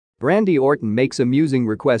Randy Orton makes amusing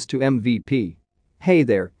request to MVP. Hey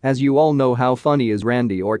there, as you all know, how funny is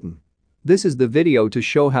Randy Orton? This is the video to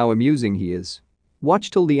show how amusing he is.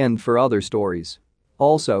 Watch till the end for other stories.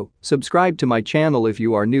 Also, subscribe to my channel if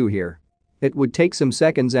you are new here. It would take some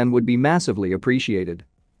seconds and would be massively appreciated.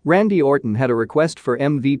 Randy Orton had a request for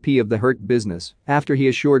MVP of the Hurt Business after he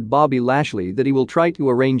assured Bobby Lashley that he will try to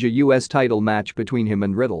arrange a US title match between him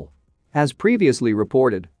and Riddle. As previously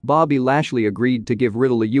reported, Bobby Lashley agreed to give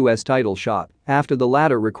Riddle a US title shot after the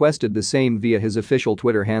latter requested the same via his official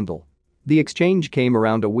Twitter handle. The exchange came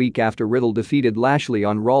around a week after Riddle defeated Lashley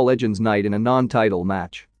on Raw Legends Night in a non-title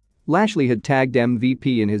match. Lashley had tagged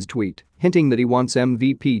MVP in his tweet, hinting that he wants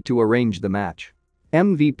MVP to arrange the match.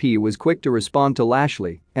 MVP was quick to respond to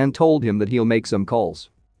Lashley and told him that he'll make some calls.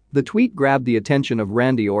 The tweet grabbed the attention of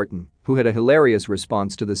Randy Orton, who had a hilarious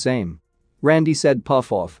response to the same. Randy said,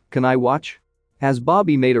 "Puff off, can I watch?" As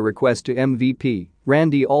Bobby made a request to MVP,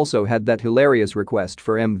 Randy also had that hilarious request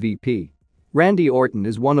for MVP. Randy Orton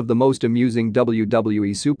is one of the most amusing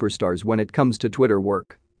WWE superstars when it comes to Twitter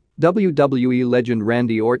work. WWE legend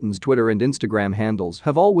Randy Orton's Twitter and Instagram handles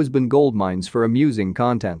have always been goldmines for amusing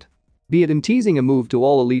content. Be it in teasing a move to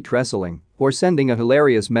All Elite Wrestling or sending a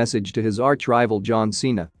hilarious message to his arch-rival John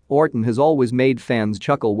Cena, Orton has always made fans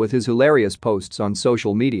chuckle with his hilarious posts on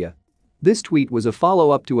social media. This tweet was a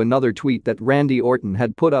follow-up to another tweet that Randy Orton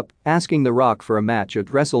had put up asking The Rock for a match at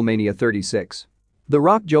WrestleMania 36. The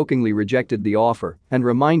Rock jokingly rejected the offer and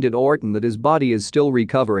reminded Orton that his body is still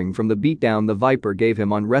recovering from the beatdown the Viper gave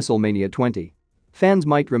him on WrestleMania 20. Fans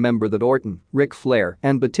might remember that Orton, Ric Flair,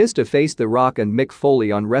 and Batista faced The Rock and Mick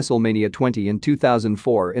Foley on WrestleMania 20 in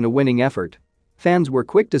 2004 in a winning effort. Fans were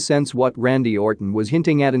quick to sense what Randy Orton was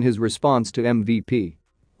hinting at in his response to MVP.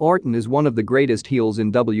 Orton is one of the greatest heels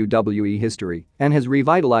in WWE history and has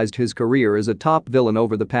revitalized his career as a top villain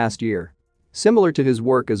over the past year. Similar to his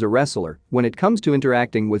work as a wrestler, when it comes to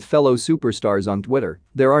interacting with fellow superstars on Twitter,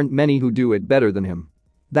 there aren't many who do it better than him.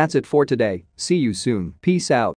 That's it for today, see you soon, peace out.